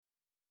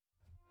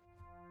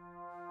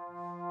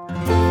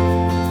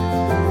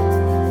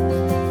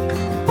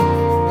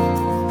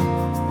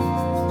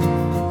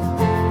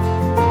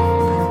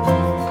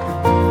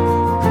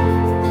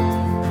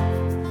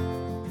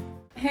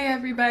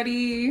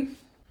everybody.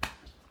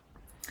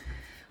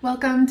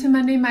 Welcome to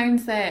Monday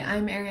Mindset.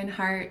 I'm Erin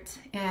Hart,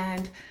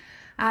 and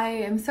I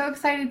am so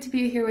excited to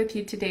be here with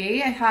you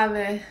today. I have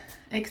an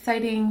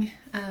exciting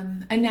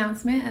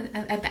announcement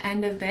at the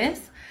end of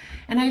this,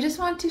 and I just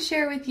want to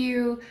share with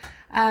you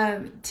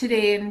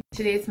today in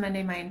today's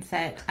Monday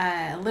Mindset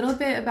a little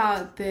bit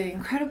about the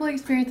incredible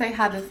experience I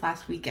had this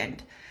last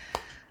weekend.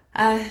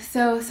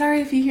 So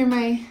sorry if you hear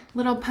my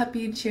little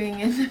puppy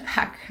chewing in the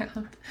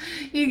background.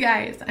 You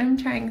guys, I'm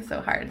trying so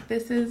hard.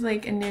 This is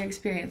like a new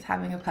experience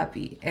having a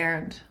puppy,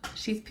 and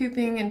she's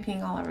pooping and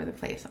peeing all over the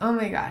place. Oh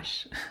my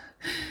gosh.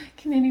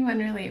 Can anyone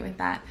relate with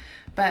that?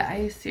 But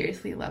I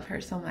seriously love her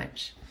so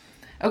much.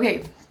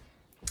 Okay,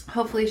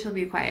 hopefully she'll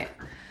be quiet.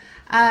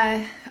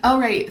 All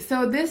right,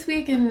 so this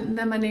week in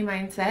the Monday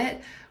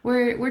Mindset,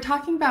 we're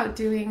talking about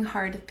doing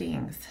hard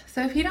things.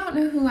 So if you don't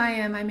know who I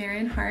am, I'm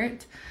Erin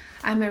Hart.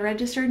 I'm a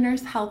registered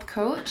nurse health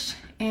coach,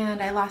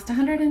 and I lost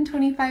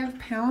 125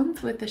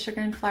 pounds with the sugar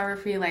and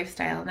flour-free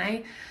lifestyle.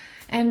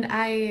 And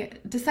I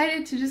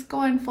decided to just go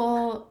on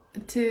full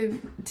to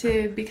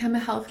become a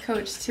health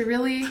coach, to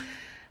really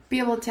be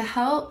able to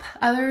help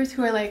others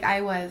who are like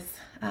I was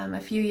a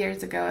few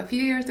years ago. A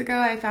few years ago,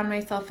 I found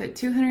myself at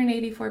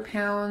 284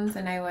 pounds,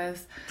 and I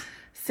was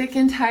sick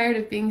and tired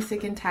of being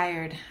sick and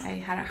tired. I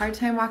had a hard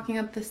time walking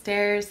up the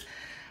stairs.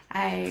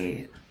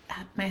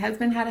 My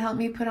husband had to help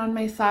me put on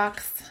my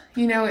socks.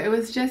 You know, it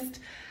was just,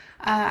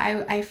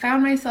 I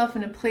found myself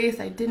in a place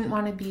I didn't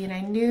want to be. And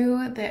I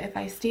knew that if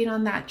I stayed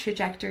on that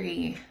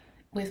trajectory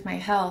with my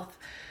health,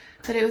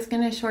 that it was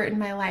going to shorten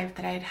my life,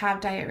 that I'd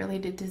have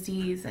diet-related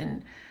disease.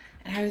 And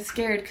I was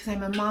scared because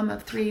I'm a mom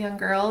of 3 young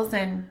girls,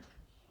 and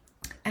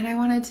I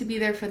wanted to be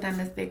there for them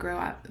as they grew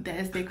up.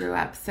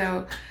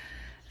 So,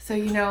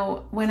 you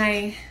know, one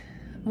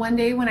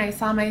day when I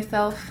saw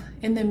myself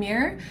in the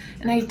mirror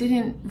and I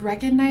didn't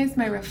recognize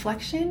my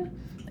reflection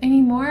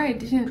anymore, I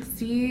didn't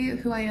see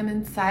who I am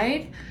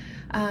inside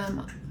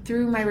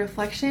through my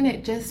reflection,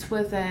 it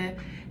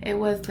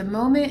was the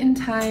moment in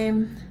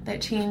time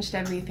that changed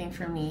everything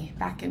for me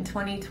back in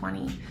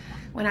 2020,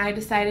 when I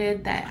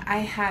decided that I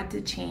had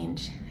to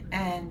change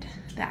and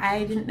that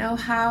I didn't know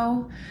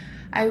how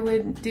I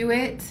would do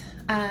it.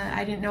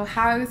 I didn't know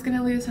how I was going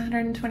to lose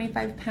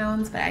 125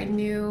 pounds, but I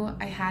knew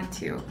I had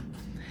to.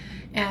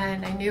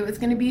 And I knew it was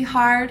going to be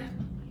hard,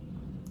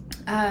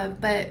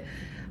 but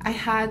I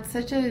had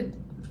such a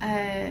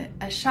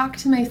shock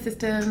to my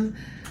system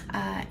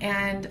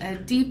and a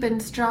deep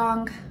and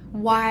strong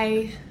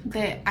why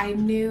that I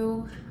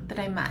knew that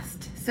I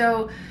must.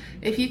 So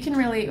if you can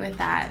relate with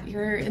that,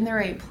 you're in the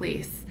right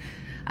place.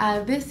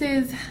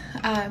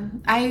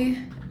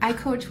 I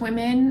coach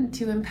women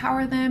to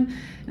empower them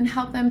and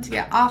help them to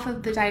get off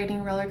of the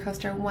dieting roller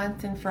coaster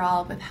once and for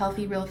all with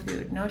healthy, real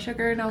food. No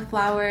sugar, no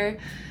flour.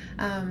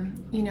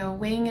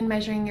 Weighing and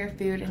measuring your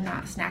food and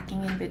not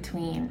snacking in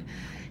between.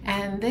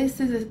 And this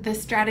is the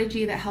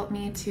strategy that helped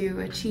me to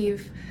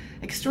achieve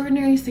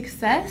extraordinary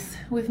success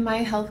with my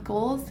health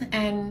goals,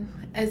 and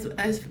as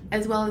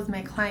well as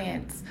my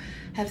clients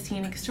have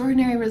seen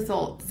extraordinary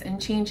results in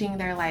changing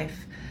their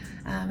life.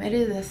 It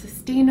is a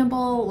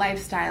sustainable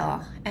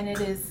lifestyle, and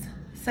it is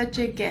such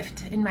a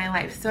gift in my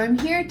life. So I'm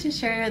here to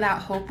share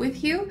that hope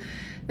with you,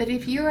 that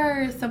if you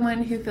are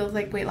someone who feels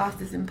like weight loss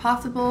is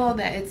impossible,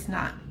 that it's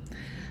not.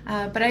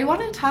 But I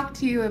want to talk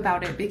to you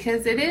about it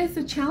because it is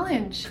a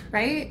challenge,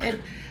 right?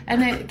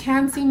 And it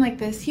can seem like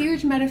this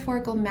huge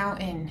metaphorical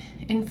mountain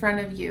in front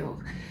of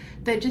you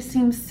that just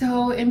seems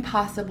so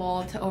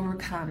impossible to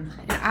overcome.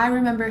 And I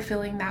remember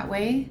feeling that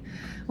way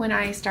when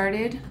I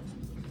started.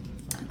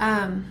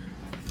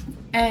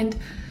 And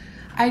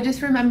I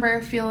just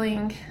remember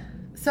feeling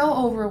so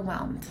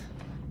overwhelmed,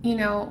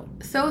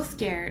 so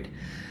scared,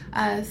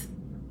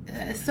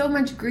 so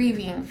much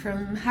grieving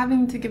from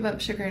having to give up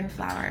sugar and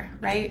flour,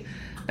 right?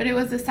 But it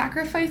was a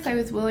sacrifice I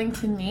was willing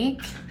to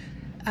make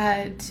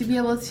to be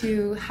able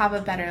to have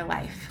a better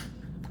life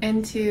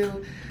and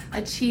to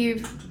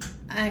achieve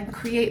and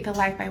create the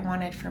life I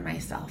wanted for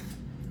myself.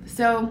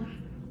 So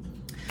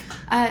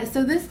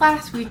this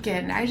last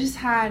weekend, I just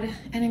had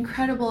an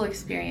incredible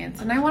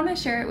experience, and I want to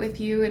share it with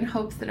you in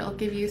hopes that it'll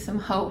give you some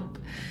hope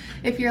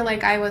if you're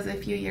like I was a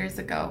few years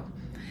ago.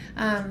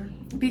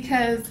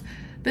 Because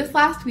this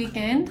last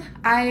weekend,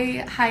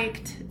 I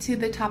hiked to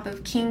the top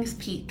of Kings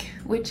Peak,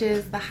 which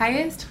is the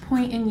highest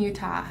point in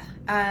Utah.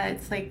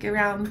 It's like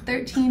around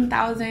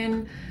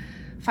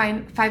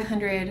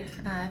 13,500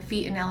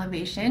 feet in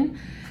elevation.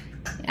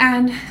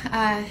 And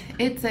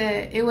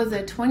it was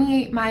a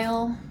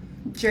 28-mile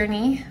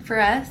journey for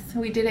us.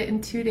 We did it in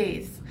 2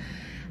 days.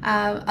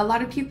 A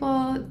lot of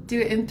people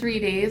do it in 3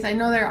 days. I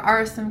know there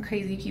are some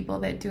crazy people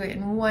that do it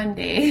in 1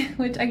 day,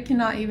 which I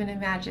cannot even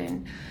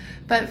imagine.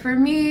 But for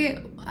me,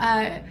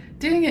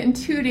 doing it in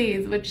 2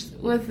 days, which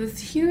was this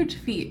huge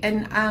feat,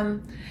 and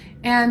I'm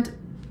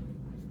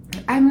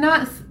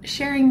not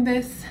sharing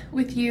this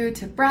with you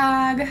to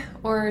brag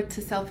or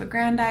to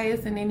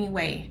self-aggrandize in any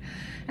way,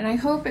 and I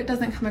hope it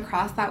doesn't come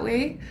across that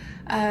way.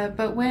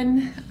 But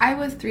when I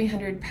was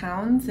 300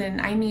 pounds and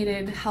I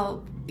needed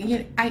help,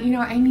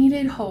 I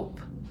needed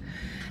hope.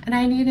 and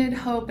I needed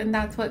hope, and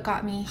that's what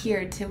got me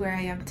here to where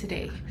I am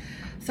today.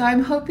 So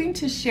I'm hoping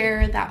to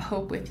share that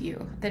hope with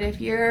you, that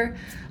if you're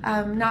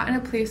not in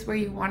a place where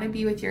you want to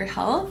be with your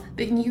health,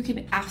 then you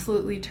can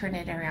absolutely turn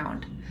it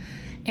around.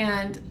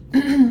 And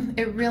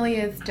it really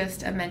is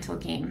just a mental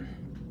game.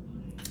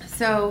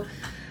 So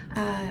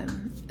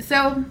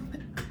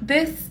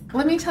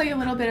let me tell you a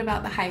little bit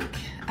about the hike.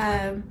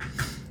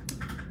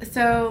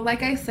 So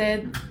like I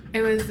said,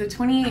 it was a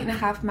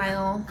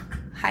 28.5-mile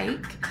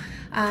hike.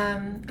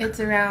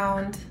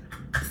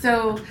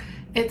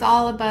 It's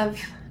all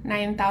above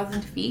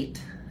 9,000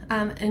 feet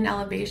in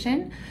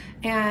elevation,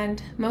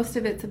 and most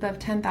of it's above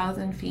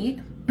 10,000 feet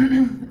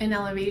in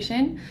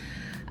elevation.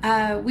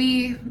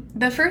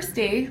 The first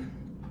day,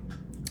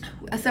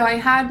 so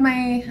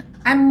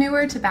I'm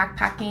newer to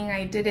backpacking.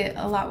 I did it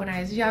a lot when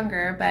I was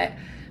younger, but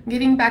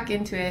getting back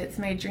into it, it's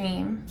my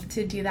dream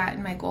to do that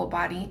in my goal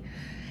body.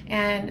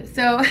 And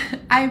so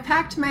I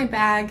packed my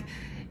bag.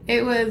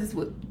 It was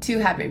too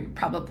heavy,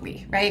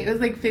 probably, right? It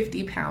was like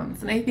 50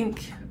 pounds, and I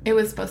think it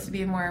was supposed to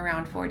be more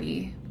around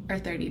 40 or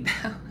 30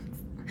 pounds.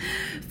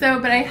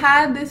 But I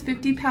had this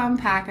 50-pound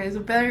pack. I was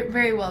very,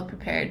 very well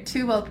prepared,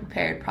 too well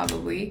prepared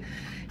probably.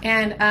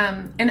 And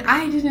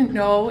I didn't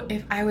know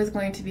if I was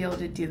going to be able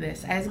to do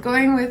this. I was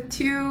going with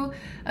two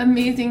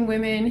amazing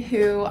women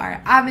who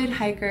are avid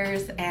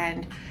hikers,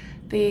 and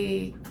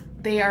they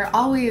are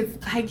always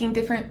hiking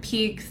different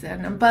peaks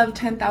and above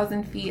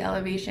 10,000 feet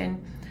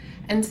elevation.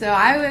 And so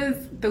I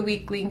was the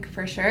weak link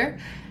for sure.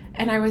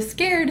 And I was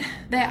scared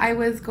that I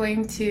was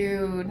going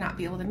to not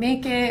be able to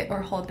make it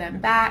or hold them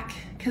back,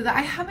 because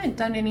I haven't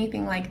done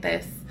anything like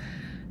this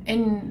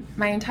in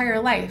my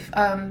entire life,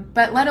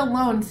 but let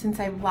alone since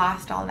I've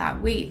lost all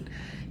that weight.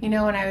 When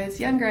I was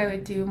younger, I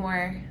would do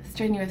more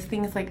strenuous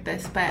things like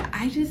this, but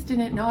I just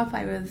didn't know if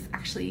I was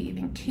actually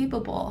even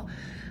capable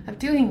of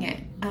doing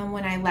it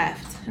when I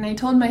left. And I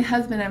told my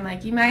husband, I'm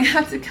like, you might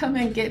have to come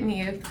and get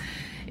me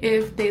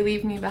if they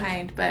leave me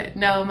behind. But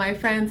no, my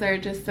friends are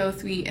just so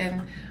sweet,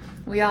 and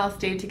we all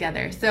stayed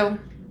together.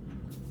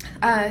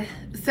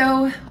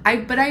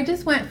 But I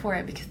just went for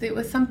it because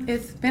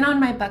it's been on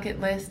my bucket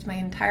list my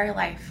entire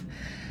life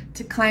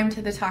to climb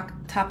to the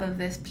top of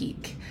this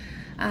peak.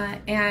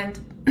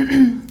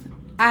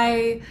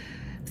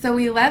 So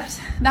we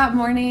left that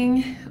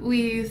morning,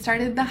 we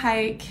started the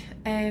hike,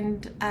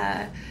 and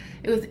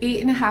it was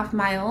 8.5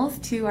 miles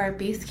to our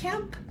base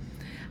camp,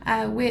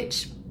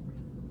 which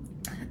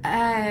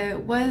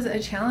was a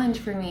challenge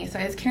for me. So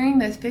I was carrying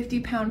this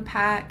 50-pound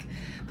pack,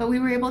 but we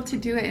were able to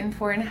do it in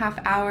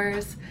 4.5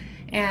 hours.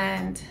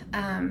 And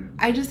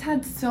I just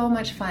had so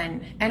much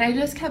fun. And I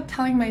just kept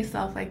telling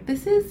myself, like,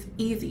 this is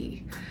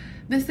easy.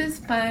 This is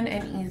fun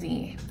and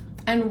easy.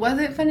 And was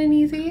it fun and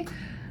easy?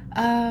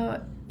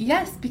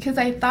 Yes, because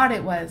I thought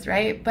it was,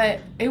 right?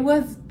 But it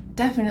was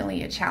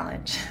definitely a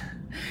challenge.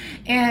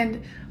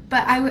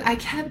 But I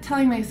kept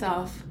telling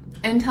myself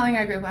and telling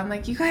our group, I'm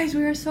like, you guys,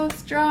 we are so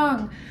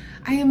strong.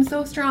 I am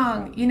so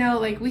strong.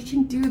 We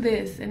can do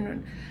this.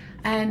 And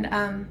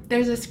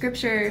there's a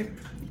scripture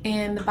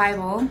in the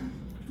Bible,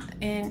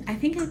 and I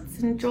think it's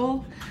in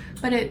Joel,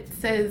 but it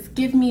says,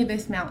 give me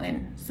this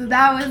mountain. So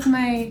that was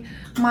my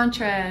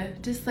mantra,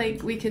 just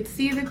like we could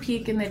see the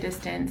peak in the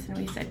distance, and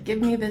we said,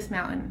 give me this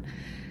mountain.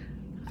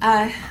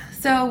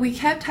 So we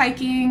kept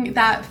hiking.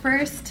 That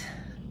first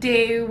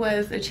day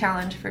was a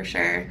challenge for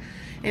sure.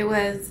 It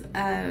was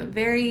a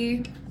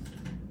very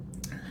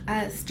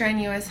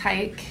strenuous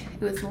hike.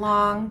 It was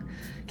long,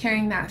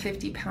 carrying that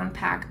 50-pound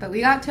pack, but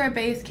we got to our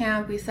base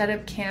camp, we set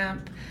up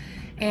camp,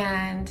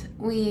 and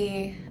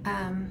we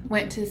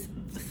went to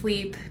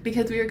sleep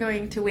because we were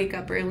going to wake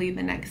up early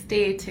the next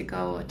day to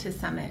go to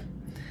Summit.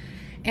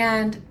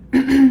 And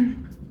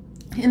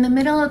in the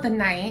middle of the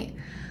night,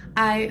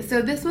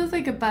 so this was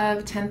like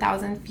above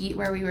 10,000 feet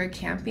where we were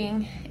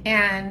camping,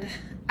 and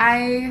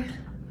I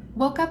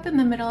woke up in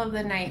the middle of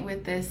the night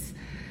with this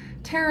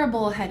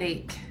terrible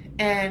headache,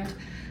 and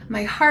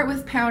my heart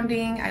was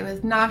pounding, I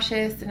was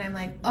nauseous, and I'm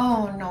like,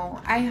 oh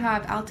no, I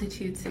have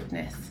altitude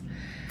sickness.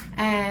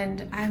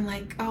 And I'm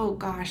like, oh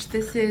gosh,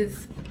 this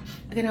is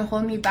gonna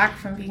hold me back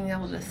from being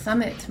able to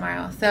summit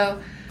tomorrow.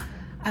 So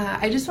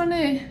I just want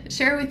to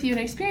share with you an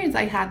experience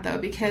I had though,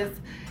 because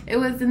it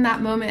was in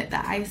that moment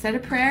that I said a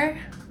prayer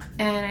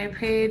and I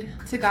prayed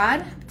to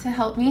God to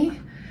help me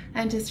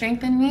and to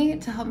strengthen me,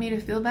 to help me to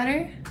feel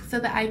better so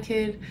that I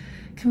could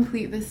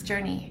complete this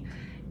journey.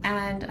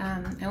 And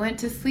I went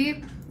to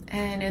sleep,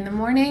 and in the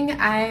morning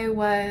I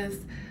was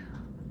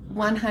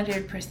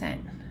 100%,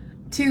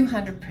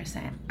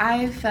 200%.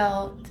 I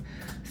felt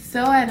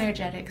so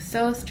energetic,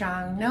 so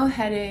strong, no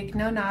headache,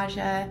 no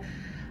nausea.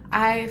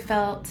 I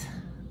felt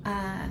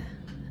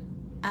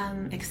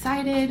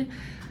excited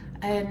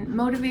and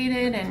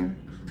motivated, and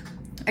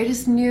I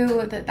just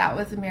knew that that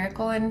was a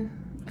miracle, and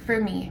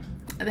for me,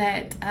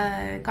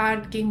 that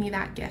God gave me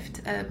that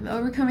gift of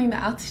overcoming the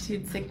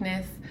altitude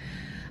sickness.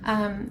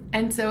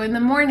 And so in the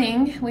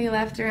morning, we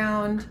left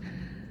around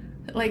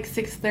like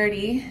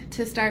 6:30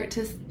 to start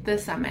to the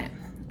summit.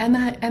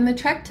 And the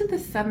trek to the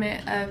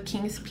summit of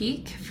Kings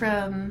Peak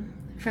from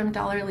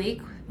Dollar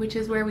Lake which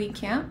is where we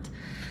camped,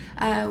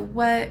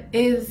 what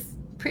is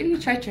pretty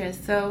treacherous.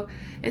 So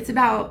it's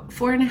about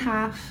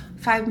 4.5,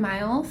 5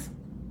 miles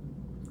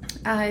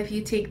if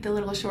you take the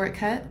little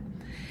shortcut,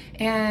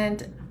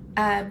 and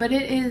but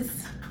it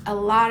is a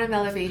lot of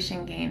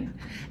elevation gain,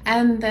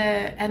 and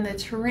the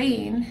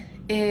terrain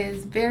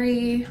is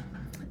very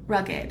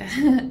rugged.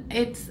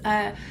 It's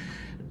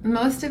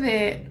most of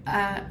it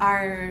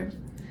are,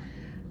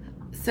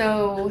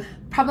 so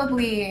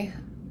probably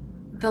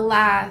the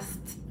last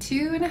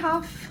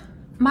 2.5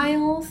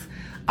 miles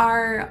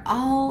are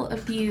all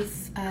of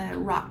these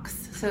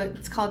rocks. So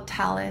it's called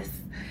talus,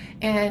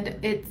 and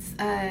it's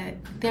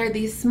they're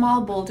these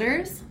small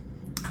boulders,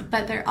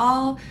 but they're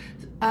all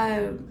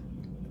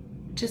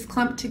just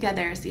clumped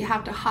together. So you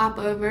have to hop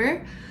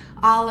over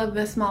all of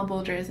the small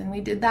boulders, and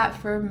we did that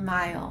for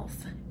miles.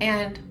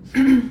 And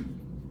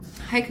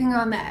hiking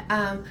on that,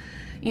 up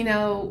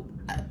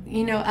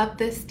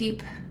this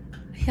steep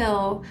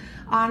hill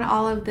on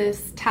all of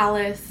this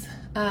talus,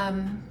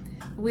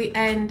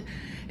 and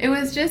it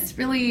was just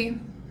really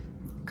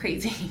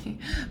crazy,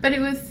 but it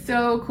was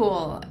so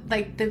cool.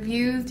 Like the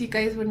views, you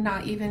guys would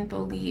not even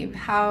believe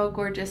how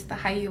gorgeous the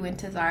High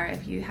Uintas are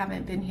if you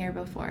haven't been here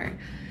before.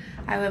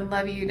 I would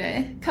love you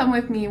to come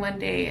with me one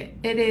day.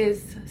 It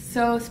is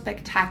so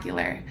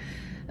spectacular.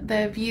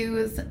 The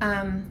views,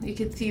 you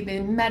could see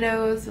the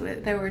meadows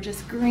that were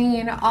just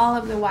green. All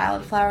of the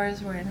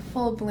wildflowers were in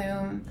full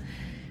bloom,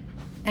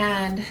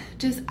 and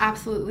just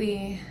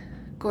absolutely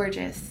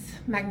gorgeous,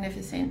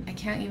 magnificent. I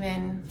can't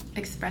even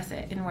express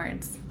it in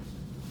words.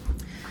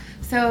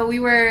 So we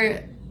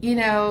were,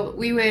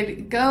 we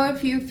would go a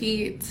few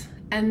feet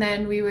and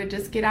then we would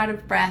just get out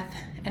of breath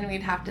and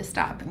we'd have to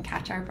stop and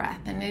catch our breath.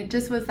 And it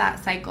just was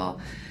that cycle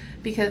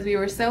because we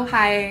were so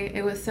high.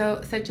 It was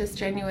such a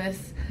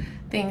strenuous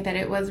thing that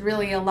it was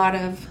really a lot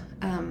of,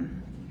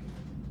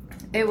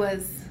 it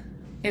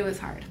was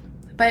hard.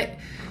 But,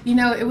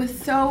 it was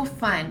so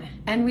fun.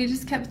 And we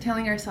just kept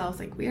telling ourselves,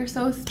 like, we are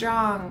so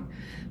strong.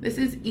 This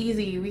is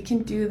easy. We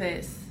can do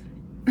this.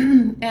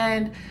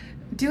 And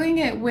doing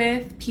it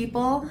with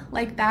people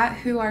like that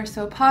who are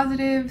so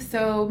positive,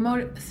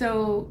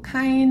 so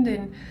kind,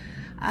 and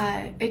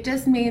it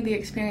just made the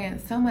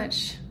experience so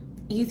much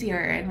easier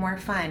and more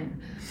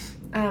fun.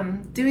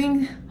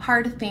 Doing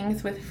hard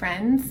things with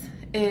friends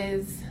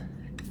is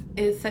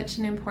such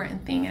an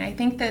important thing, and I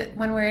think that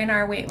when we're in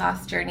our weight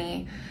loss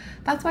journey,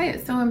 that's why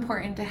it's so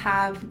important to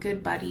have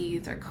good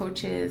buddies or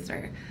coaches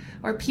or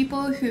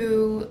people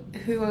who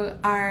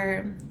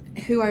are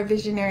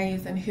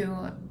visionaries and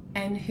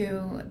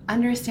who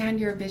understand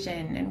your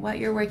vision and what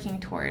you're working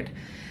toward,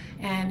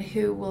 and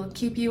who will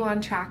keep you on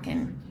track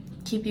and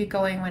keep you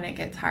going when it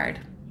gets hard.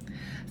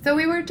 So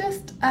we were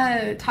just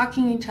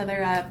talking each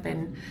other up,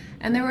 and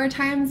there were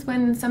times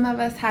when some of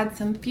us had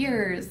some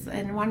fears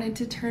and wanted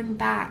to turn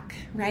back,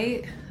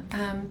 right?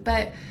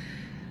 But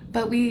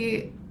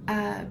we,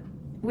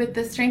 with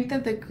the strength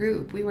of the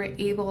group, we were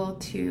able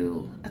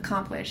to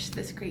accomplish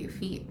this great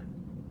feat.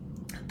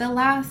 The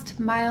last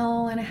 1.5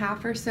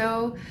 miles or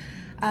so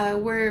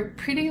were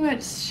pretty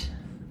much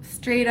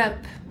straight up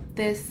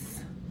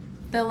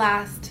the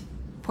last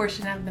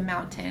portion of the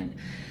mountain.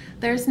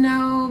 There's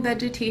no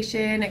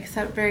vegetation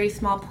except very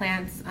small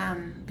plants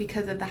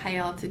because of the high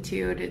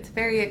altitude. It's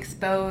very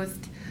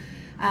exposed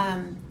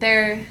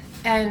there,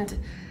 and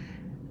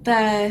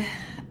so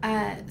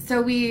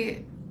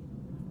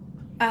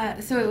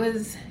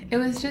it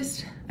was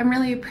just, I'm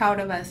really proud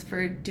of us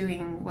for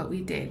doing what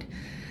we did.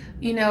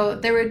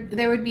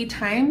 There would be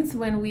times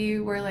when we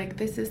were like,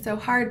 this is so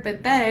hard,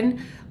 but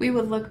then we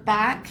would look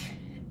back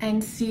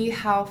and see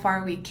how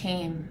far we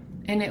came,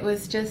 and it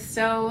was just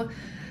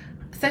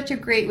such a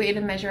great way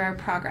to measure our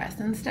progress.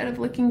 Instead of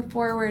looking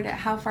forward at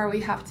how far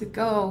we have to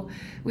go,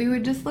 we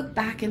would just look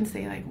back and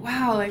say, like,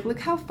 wow, like, look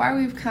how far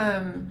we've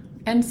come.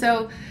 And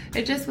so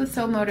it just was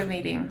so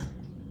motivating.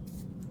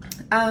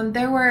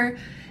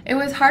 It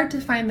was hard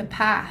to find the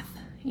path,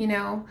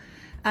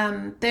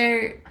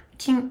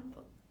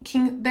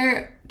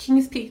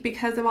 Kings Peak,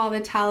 because of all the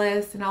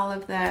talus and all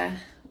of the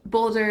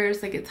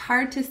boulders, like, it's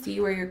hard to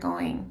see where you're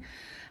going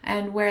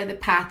and where the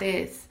path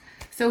is.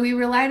 So we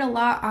relied a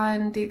lot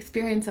on the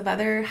experience of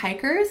other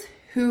hikers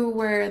who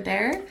were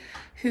there,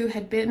 who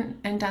had been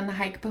and done the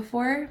hike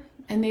before,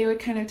 and they would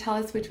kind of tell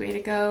us which way to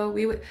go.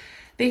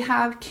 They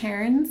have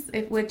cairns,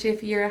 which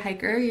if you're a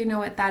hiker, you know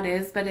what that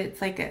is, but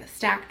it's like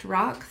stacked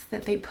rocks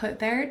that they put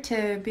there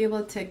to be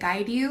able to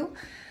guide you.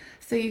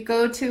 So you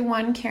go to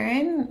one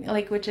cairn,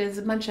 which is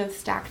a bunch of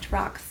stacked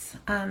rocks,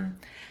 and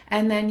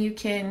then you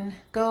can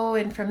go,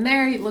 and from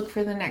there you look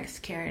for the next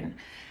cairn.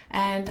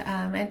 And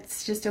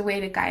it's just a way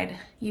to guide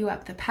you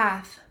up the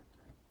path.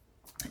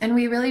 And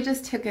we really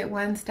just took it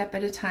one step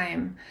at a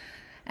time.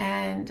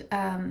 And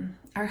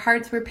our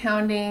hearts were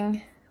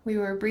pounding, we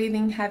were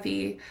breathing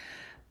heavy.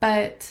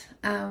 But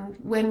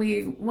when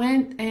we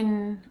went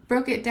and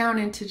broke it down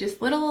into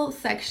just little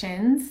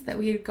sections that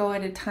we'd go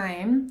at a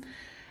time,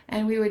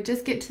 and we would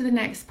just get to the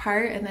next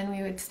part, and then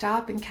we would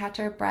stop and catch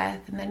our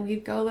breath, and then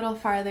we'd go a little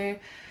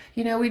farther.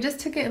 We just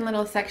took it in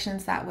little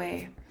sections that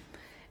way.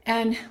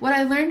 And what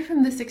I learned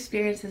from this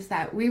experience is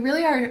that we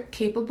really are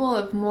capable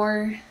of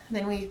more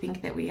than we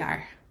think that we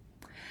are.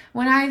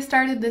 When I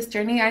started this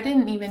journey, I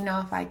didn't even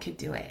know if I could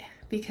do it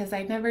because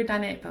I'd never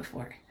done it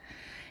before.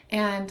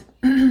 And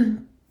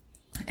and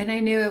I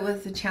knew it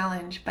was a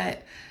challenge,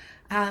 but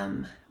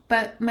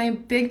my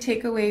big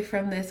takeaway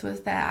from this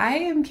was that I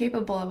am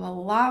capable of a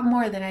lot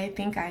more than I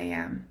think I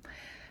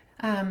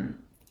am.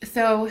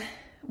 So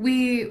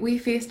we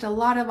faced a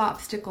lot of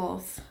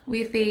obstacles.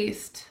 We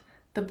faced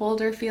the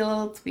boulder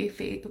fields.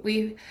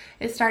 It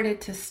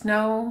started to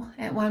snow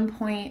at one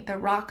point. The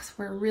rocks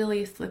were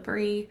really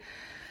slippery.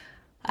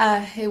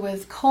 It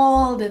was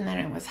cold, and then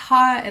it was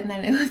hot, and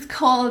then it was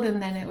cold,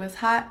 and then it was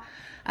hot.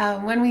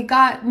 When we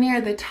got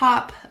near the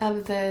top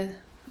of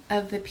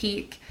the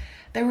peak,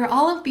 there were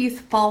all of these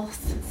false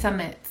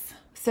summits.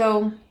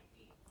 So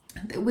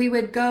we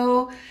would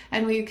go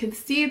and we could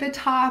see the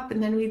top,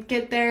 and then we'd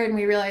get there and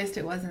we realized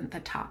it wasn't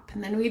the top.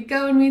 And then we'd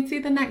go and we'd see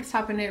the next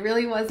top, and it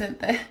really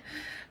wasn't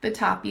the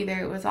top either.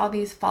 It was all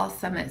these false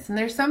summits. And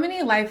there's so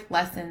many life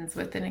lessons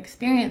with an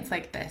experience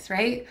like this,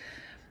 right?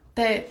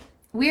 That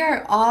we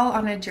are all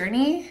on a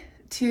journey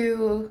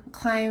to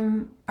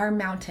climb our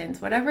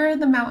mountains, whatever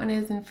the mountain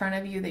is in front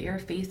of you that you're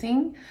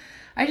facing.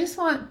 I just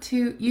want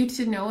you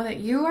to know that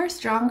you are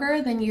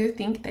stronger than you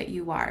think that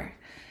you are.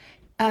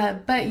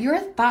 But your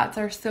thoughts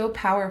are so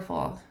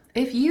powerful.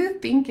 If you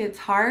think it's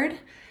hard,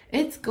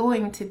 it's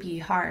going to be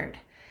hard.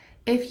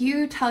 If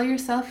you tell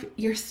yourself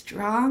you're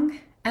strong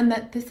and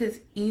that this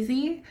is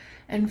easy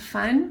and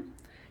fun,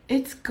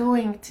 it's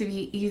going to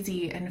be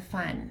easy and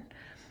fun.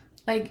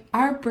 Like,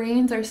 our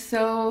brains are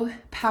so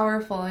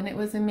powerful, and it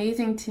was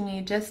amazing to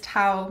me just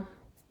how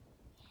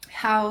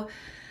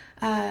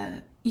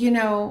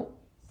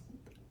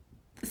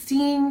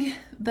seeing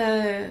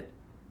that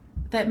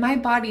my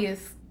body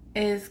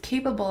is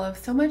capable of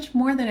so much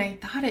more than I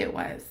thought it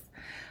was.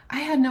 I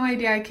had no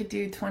idea I could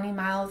do 20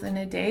 miles in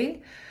a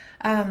day.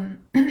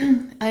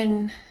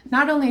 And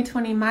not only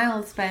 20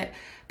 miles, but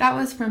that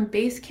was from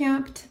base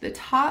camp to the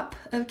top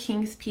of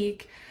Kings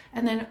Peak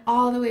and then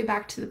all the way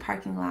back to the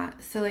parking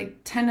lot. So like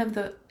 10 of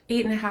the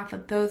 8.5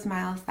 of those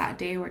miles that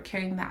day were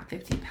carrying that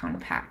 50-pound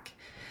pack.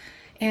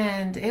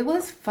 And it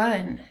was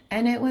fun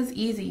and it was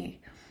easy.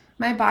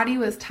 My body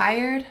was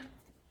tired.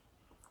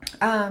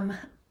 I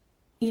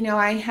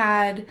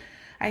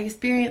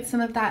experienced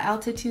some of that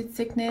altitude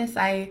sickness.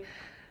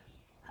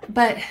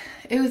 But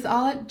it was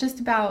all just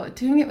about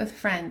doing it with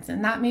friends,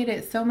 and that made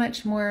it so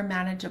much more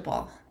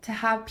manageable to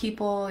have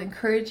people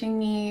encouraging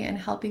me and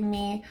helping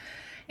me,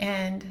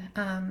 and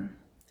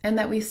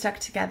that we stuck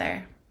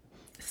together.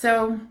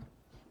 So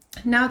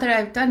now that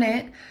I've done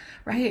it,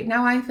 right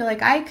now I feel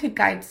like I could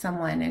guide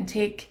someone and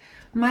take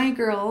my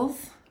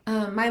girls,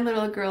 my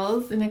little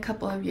girls in a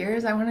couple of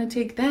years. I want to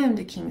take them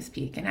to Kings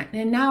Peak,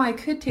 and now I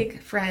could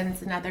take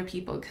friends and other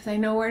people because I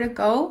know where to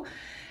go,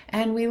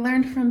 and we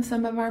learned from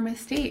some of our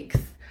mistakes.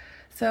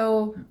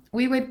 So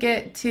we would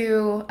get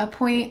to a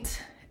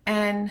point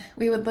and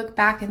we would look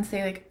back and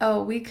say like,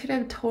 oh, we could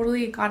have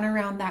totally gone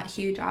around that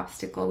huge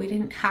obstacle. We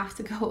didn't have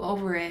to go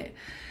over it.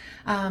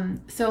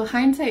 So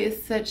hindsight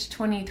is such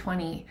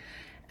 2020.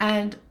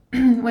 And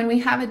when we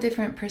have a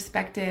different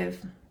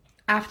perspective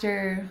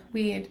after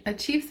we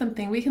achieve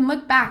something, we can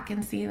look back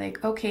and see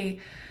like, okay,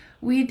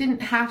 we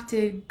didn't have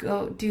to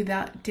go do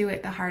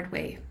it the hard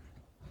way.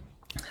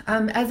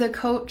 As a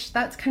coach,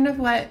 that's kind of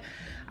what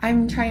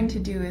I'm trying to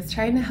do, is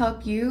trying to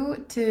help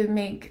you to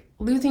make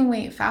losing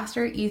weight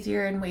faster,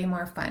 easier, and way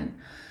more fun.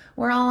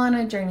 We're all on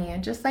a journey,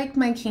 and just like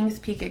my Kings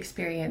Peak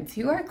experience,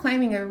 you are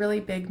climbing a really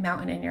big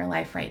mountain in your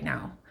life right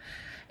now.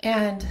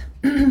 And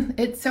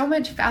it's so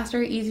much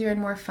faster, easier,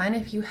 and more fun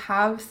if you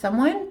have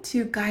someone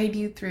to guide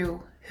you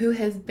through, who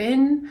has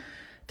been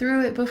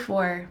through it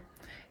before,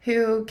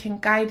 who can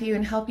guide you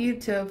and help you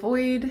to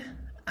avoid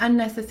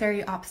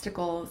unnecessary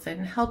obstacles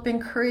and help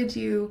encourage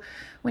you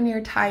when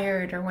you're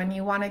tired or when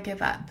you want to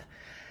give up,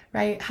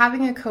 right?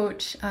 Having a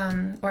coach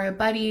or a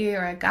buddy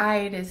or a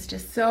guide is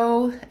just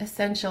so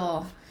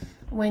essential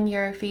when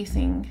you're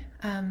facing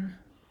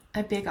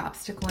a big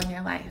obstacle in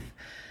your life.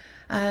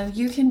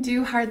 You can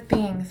do hard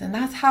things, and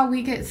that's how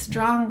we get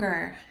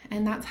stronger,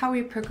 and that's how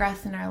we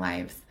progress in our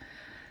lives.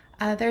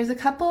 There's a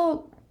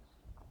couple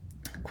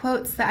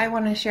quotes that I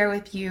want to share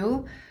with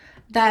you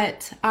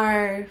that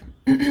are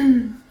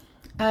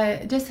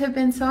just have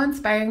been so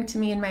inspiring to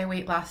me in my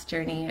weight loss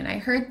journey. And I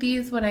heard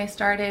these when I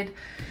started,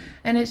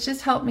 and it's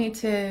just helped me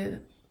to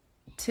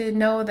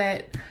know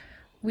that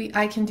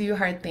I can do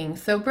hard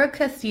things. So Brooke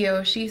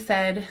Castillo, she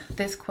said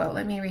this quote.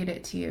 Let me read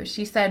it to you.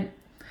 She said,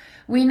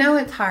 "We know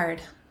it's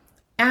hard,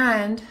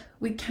 and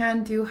we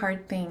can do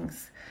hard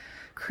things.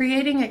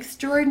 Creating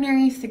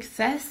extraordinary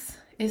success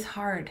is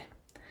hard.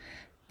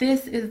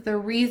 This is the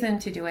reason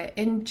to do it.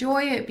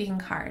 Enjoy it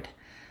being hard.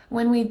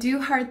 When we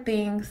do hard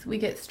things, we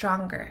get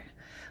stronger.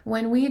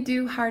 When we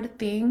do hard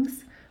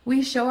things,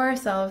 we show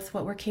ourselves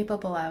what we're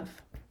capable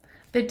of.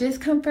 The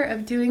discomfort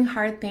of doing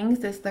hard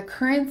things is the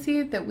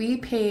currency that we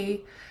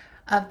pay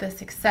of the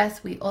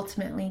success we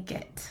ultimately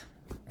get."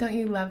 Don't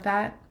you love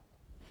that?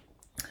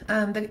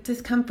 the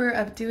discomfort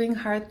of doing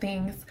hard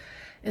things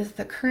is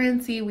the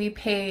currency we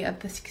pay of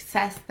the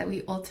success that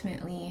we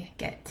ultimately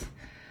get.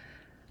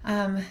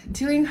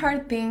 Doing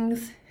hard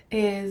things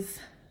is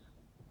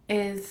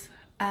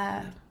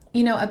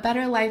a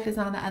better life is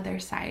on the other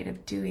side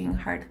of doing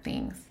hard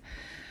things.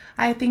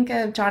 I think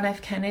of John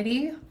F.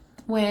 Kennedy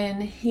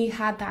when he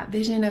had that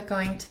vision of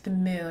going to the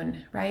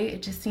moon, right?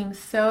 It just seemed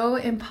so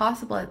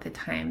impossible at the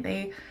time.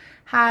 They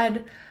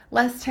had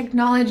less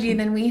technology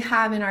than we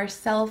have in our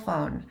cell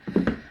phone.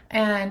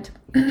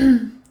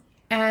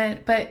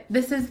 But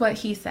this is what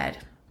he said.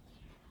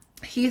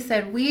 He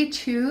said, "We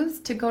choose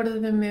to go to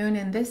the moon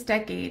in this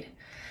decade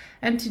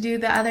and to do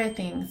the other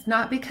things,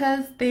 not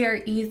because they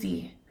are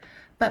easy,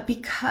 but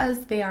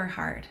because they are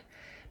hard.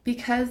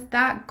 Because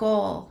that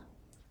goal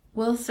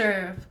will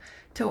serve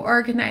to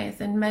organize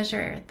and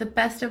measure the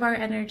best of our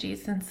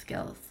energies and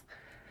skills.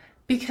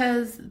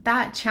 Because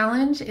that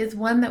challenge is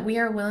one that we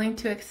are willing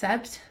to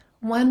accept,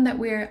 one that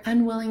we are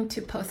unwilling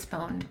to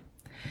postpone,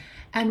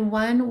 and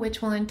one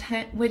which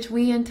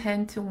we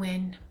intend to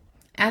win,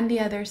 and the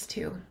others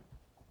too."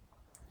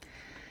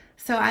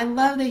 So I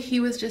love that he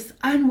was just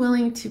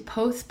unwilling to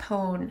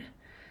postpone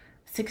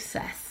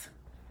success.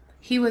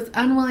 He was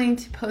unwilling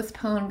to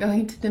postpone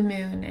going to the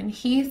moon, and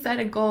he set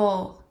a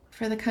goal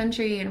for the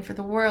country and for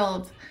the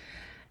world,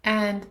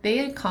 and they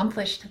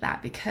accomplished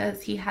that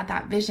because he had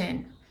that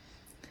vision.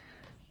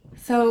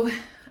 So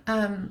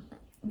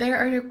there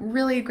are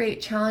really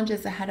great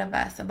challenges ahead of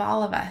us, of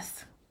all of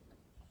us.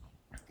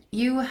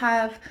 You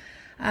have,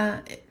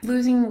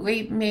 losing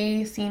weight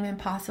may seem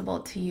impossible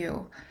to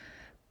you,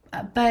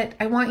 but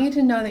I want you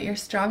to know that you're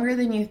stronger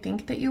than you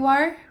think that you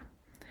are,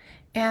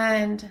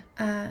 and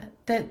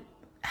that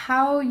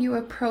how you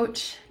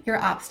approach your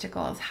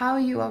obstacles, how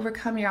you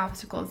overcome your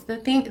obstacles, the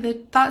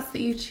thoughts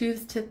that you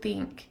choose to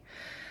think,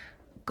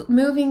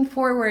 moving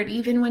forward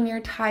even when you're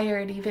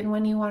tired, even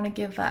when you want to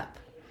give up,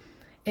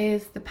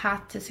 is the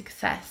path to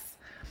success.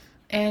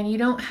 And you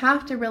don't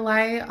have to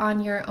rely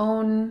on your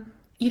own,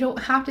 you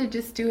don't have to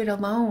just do it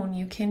alone.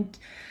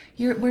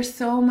 We're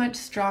so much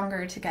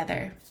stronger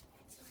together.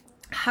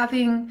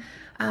 Having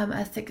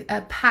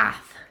a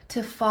path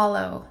to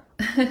follow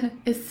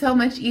is so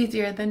much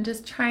easier than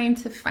just trying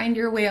to find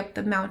your way up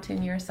the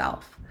mountain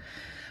yourself,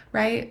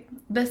 right?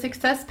 The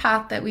success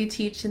path that we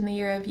teach in the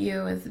Year of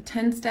You is a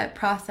 10-step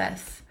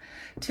process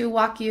to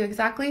walk you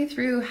exactly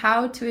through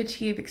how to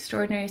achieve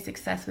extraordinary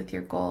success with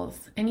your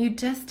goals. And you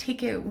just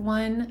take it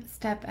one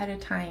step at a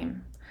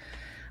time.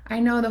 I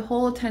know the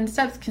whole 10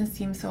 steps can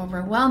seem so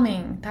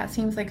overwhelming. That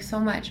seems like so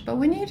much. But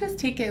when you just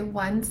take it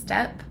one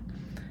step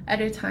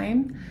at a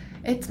time,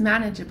 it's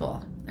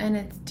manageable and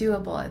it's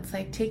doable. It's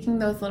like taking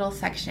those little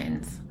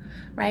sections,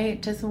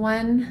 right? Just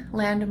one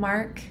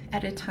landmark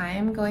at a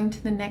time, going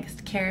to the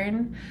next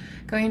cairn,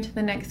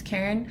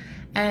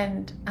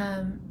 and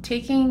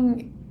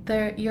taking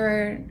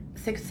your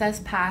success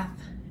path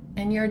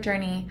and your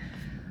journey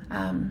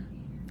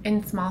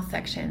in small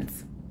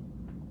sections.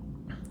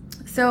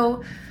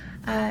 So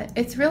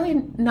it's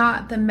really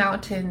not the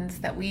mountains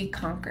that we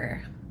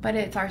conquer, but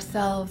it's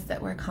ourselves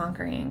that we're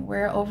conquering.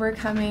 We're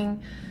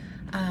overcoming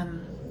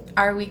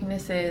our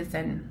weaknesses,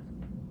 and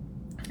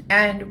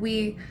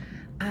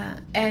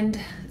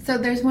so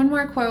there's one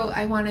more quote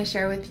I want to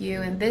share with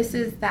you, and this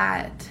is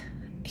that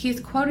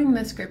he's quoting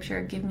the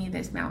scripture, "Give me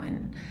this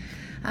mountain."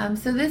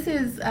 So this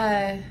is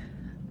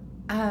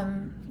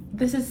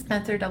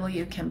Spencer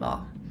W.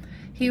 Kimball.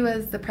 He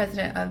was the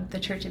president of the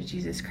Church of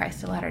Jesus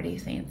Christ of Latter-day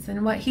Saints,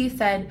 and what he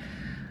said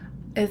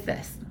is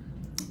this: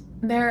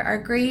 "There are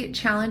great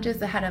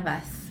challenges ahead of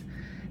us,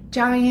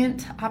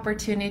 giant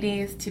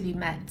opportunities to be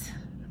met.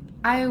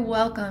 I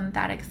welcome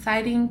that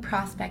exciting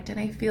prospect, and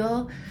I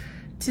feel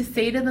to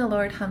say to the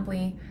Lord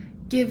humbly,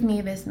 give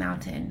me this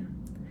mountain.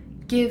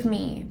 Give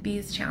me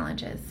these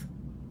challenges."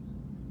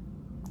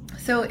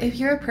 So if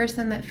you're a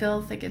person that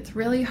feels like it's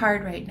really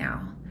hard right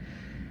now,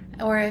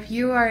 or if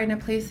you are in a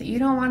place that you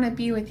don't want to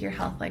be with your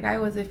health, like I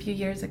was a few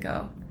years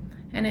ago,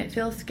 and it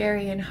feels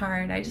scary and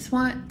hard, I just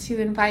want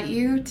to invite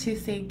you to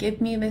say,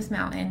 "Give me this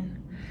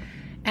mountain,"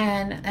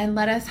 and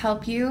let us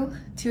help you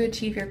to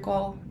achieve your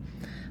goal.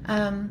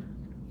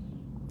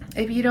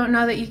 If you don't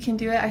know that you can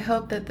do it, I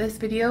hope that this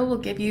video will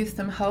give you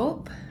some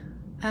hope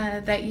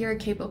that you're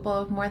capable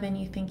of more than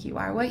you think you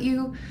are. What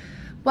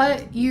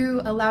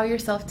you allow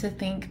yourself to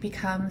think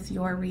becomes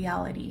your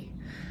reality.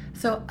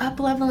 So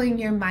up-leveling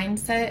your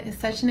mindset is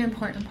such an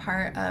important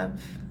part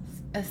of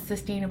a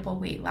sustainable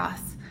weight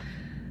loss.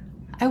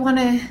 I want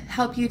to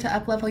help you to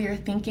up-level your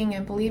thinking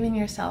and believe in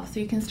yourself so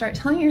you can start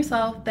telling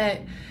yourself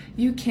that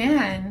you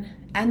can,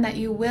 and that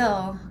you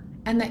will,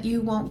 and that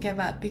you won't give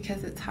up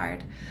because it's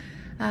hard.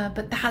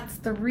 But that's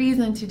the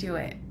reason to do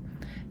it.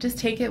 Just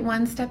take it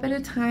one step at a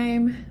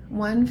time,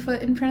 one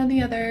foot in front of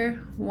the other,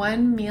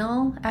 one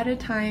meal at a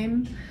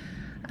time.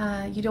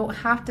 You don't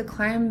have to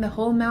climb the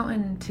whole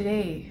mountain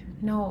today.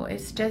 No,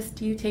 it's just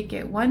you take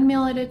it one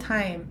meal at a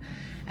time.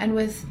 And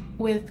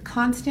with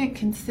constant,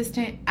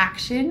 consistent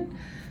action,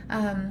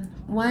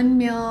 one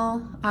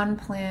meal on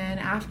plan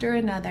after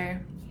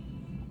another,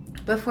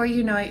 before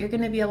you know it, you're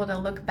going to be able to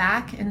look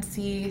back and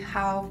see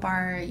how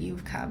far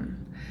you've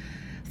come.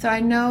 So I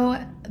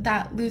know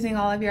that losing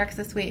all of your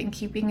excess weight and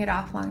keeping it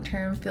off long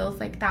term feels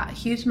like that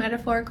huge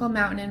metaphorical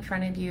mountain in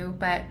front of you,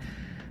 but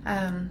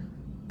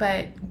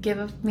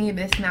give me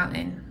this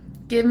mountain.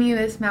 Give me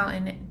this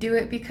mountain. Do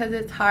it because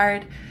it's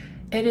hard.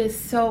 It is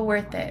so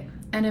worth it.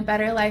 And a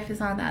better life is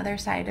on the other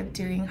side of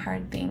doing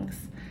hard things.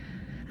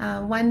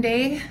 One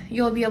day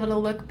you'll be able to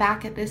look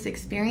back at this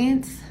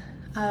experience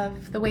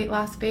of the weight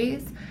loss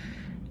phase,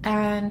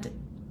 and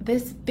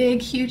this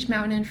big, huge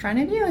mountain in front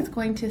of you is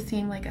going to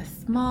seem like a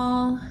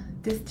small,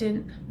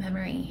 distant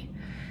memory.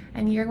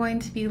 And you're going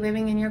to be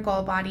living in your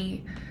goal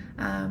body,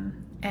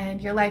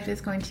 and your life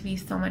is going to be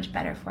so much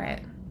better for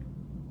it.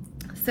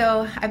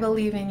 So I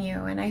believe in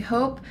you, and I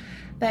hope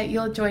that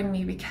you'll join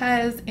me,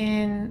 because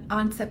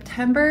on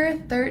September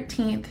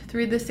 13th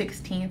through the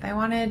 16th, I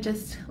want to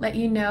just let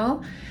you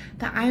know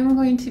that I'm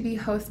going to be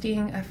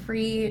hosting a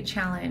free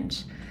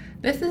challenge.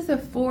 This is a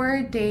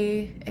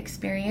 4-day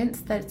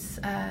experience that's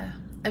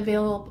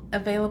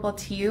available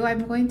to you.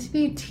 I'm going to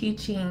be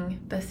teaching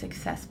the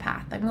success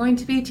path. I'm going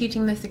to be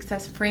teaching the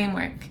success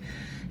framework.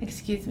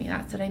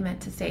 That's what I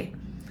meant to say,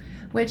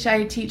 which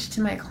I teach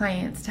to my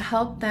clients to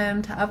help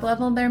them to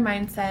up-level their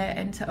mindset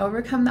and to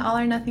overcome the all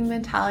or nothing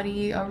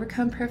mentality,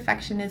 overcome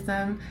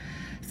perfectionism,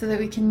 so that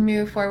we can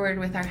move forward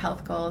with our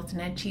health goals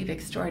and achieve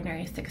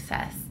extraordinary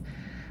success.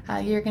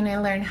 You're going to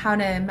learn how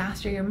to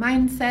master your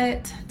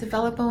mindset,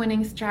 develop a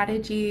winning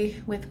strategy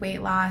with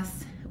weight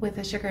loss, with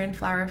a sugar and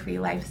flour-free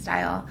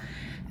lifestyle,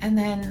 and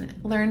then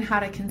learn how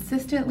to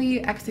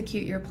consistently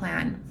execute your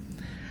plan.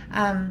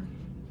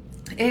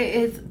 It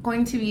is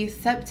going to be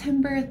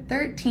September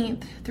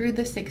 13th through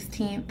the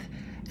 16th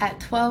at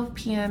 12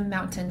 p.m.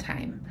 Mountain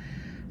Time.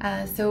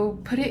 So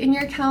put it in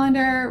your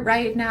calendar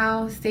right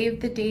now, save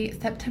the date,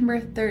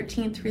 September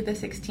 13th through the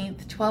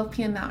 16th, 12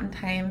 p.m. Mountain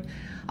Time.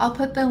 I'll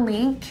put the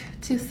link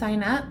to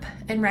sign up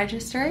and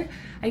register.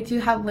 I do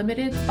have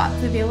limited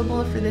spots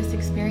available for this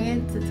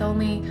experience. It's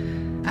only,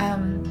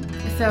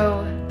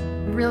 so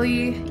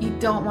really you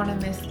don't want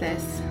to miss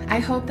this. I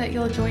hope that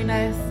you'll join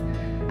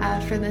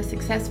us for the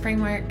Success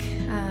Framework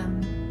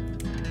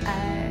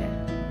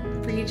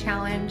free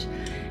challenge,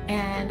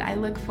 and I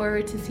look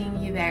forward to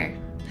seeing you there.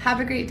 Have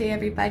a great day,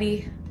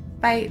 everybody.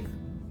 Bye.